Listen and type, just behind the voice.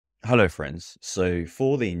Hello, friends. So,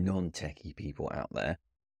 for the non-techie people out there,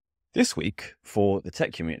 this week for the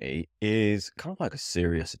tech community is kind of like a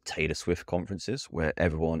serious Taylor Swift conferences where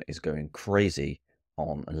everyone is going crazy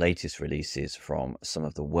on latest releases from some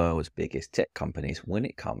of the world's biggest tech companies when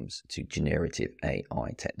it comes to generative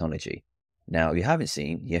AI technology. Now, you haven't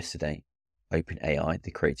seen yesterday, OpenAI,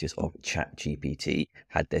 the creators of ChatGPT,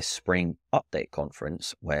 had their spring update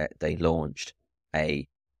conference where they launched a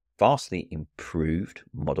vastly improved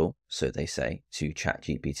model, so they say, to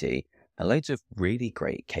ChatGPT, and loads of really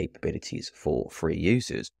great capabilities for free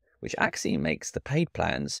users, which actually makes the paid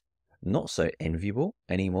plans not so enviable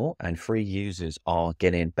anymore. And free users are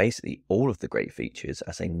getting basically all of the great features,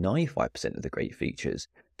 I say 95% of the great features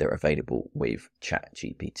that are available with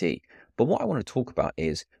ChatGPT. But what I want to talk about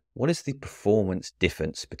is what is the performance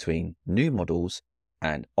difference between new models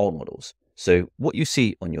and old models? So what you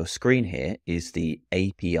see on your screen here is the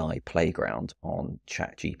API playground on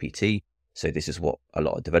ChatGPT. So this is what a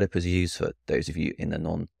lot of developers use. For those of you in the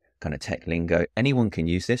non kind of tech lingo, anyone can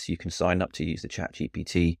use this. You can sign up to use the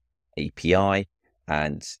ChatGPT API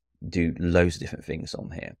and do loads of different things on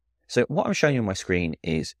here. So what I'm showing you on my screen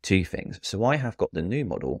is two things. So I have got the new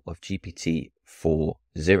model of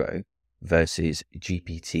GPT-4o versus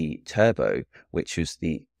GPT Turbo, which was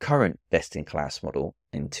the current best-in-class model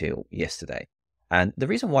until yesterday. And the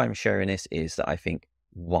reason why I'm sharing this is that I think,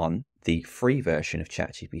 one, the free version of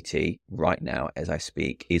ChatGPT right now, as I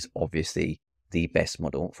speak, is obviously the best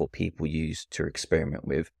model for people use to experiment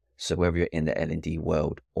with. So whether you're in the L&D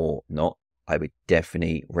world or not, I would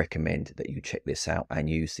definitely recommend that you check this out and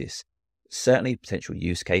use this. Certainly potential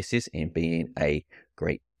use cases in being a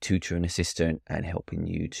great tutoring assistant and helping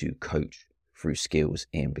you to coach through skills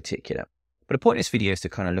in particular. But the point of this video is to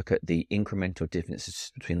kind of look at the incremental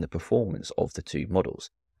differences between the performance of the two models.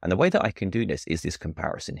 And the way that I can do this is this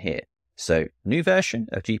comparison here. So new version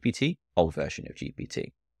of GPT, old version of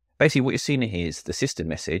GPT. Basically what you're seeing here is the system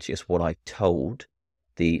message is what I told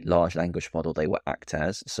the large language model they will act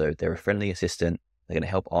as. So they're a friendly assistant. They're going to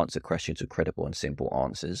help answer questions with credible and simple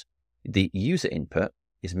answers. The user input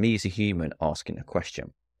is me as a human asking a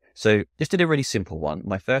question. So just did a really simple one.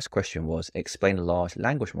 My first question was, explain a large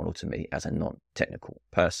language model to me as a non-technical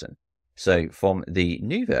person. So from the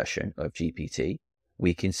new version of GPT,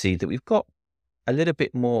 we can see that we've got a little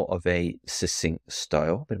bit more of a succinct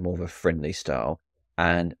style, a bit more of a friendly style,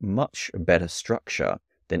 and much better structure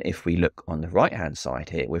than if we look on the right-hand side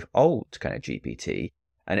here with old kind of GPT.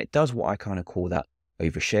 And it does what I kind of call that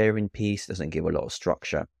oversharing piece, doesn't give a lot of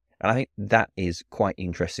structure. And I think that is quite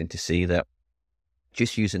interesting to see that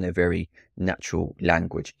just using a very natural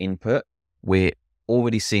language input, we're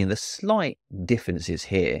already seeing the slight differences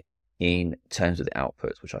here in terms of the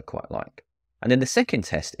outputs, which I quite like. And then the second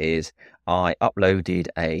test is I uploaded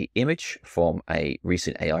an image from a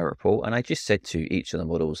recent AI report, and I just said to each of the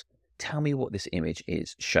models, tell me what this image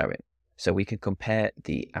is showing. So we can compare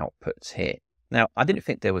the outputs here. Now, I didn't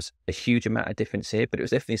think there was a huge amount of difference here, but it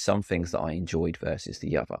was definitely some things that I enjoyed versus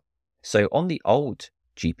the other. So on the old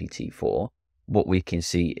GPT-4, what we can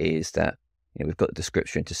see is that we've got the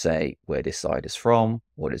description to say where this slide is from,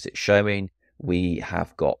 what is it showing. We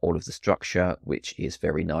have got all of the structure, which is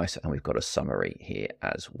very nice, and we've got a summary here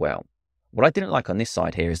as well. What I didn't like on this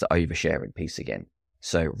side here is the oversharing piece again.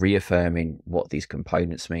 So reaffirming what these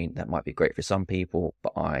components mean, that might be great for some people,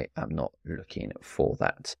 but I am not looking for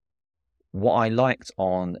that. What I liked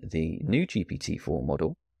on the new GPT-4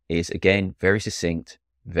 model is, again, very succinct,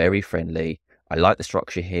 very friendly. I like the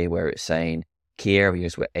structure here where it's saying key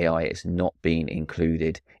areas where AI is not being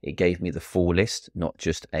included. It gave me the full list, not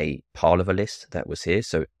just a pile of a list that was here.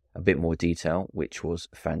 So a bit more detail, which was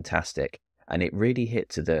fantastic. And it really hit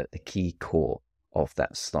to the key core of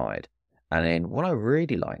that slide. And then what I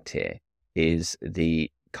really liked here is the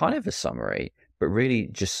kind of a summary, but really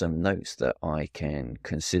just some notes that I can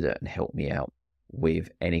consider and help me out with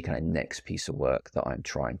any kind of next piece of work that I'm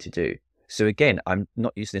trying to do. So again, I'm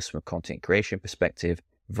not using this from a content creation perspective,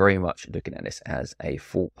 very much looking at this as a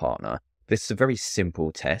thought partner. This is a very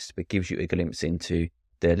simple test, but gives you a glimpse into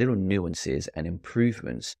the little nuances and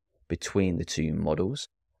improvements between the two models.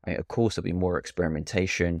 Of course, there'll be more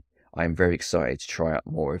experimentation. I'm very excited to try out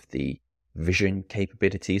more of the vision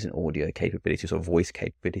capabilities and audio capabilities, or voice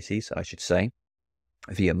capabilities, I should say,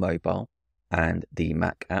 via mobile and the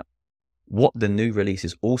Mac app. What the new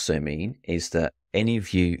releases also mean is that any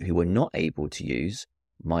of you who were not able to use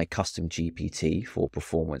my custom GPT for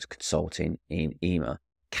performance consulting in EMA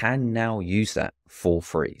can now use that for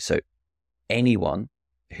free. So anyone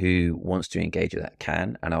who wants to engage with that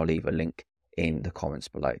can, and I'll leave a link in the comments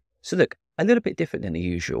below. So look, a little bit different than the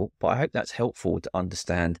usual, but I hope that's helpful to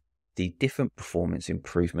understand the different performance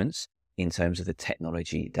improvements in terms of the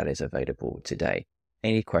technology that is available today.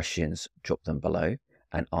 Any questions, drop them below,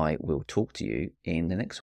 and I will talk to you in the next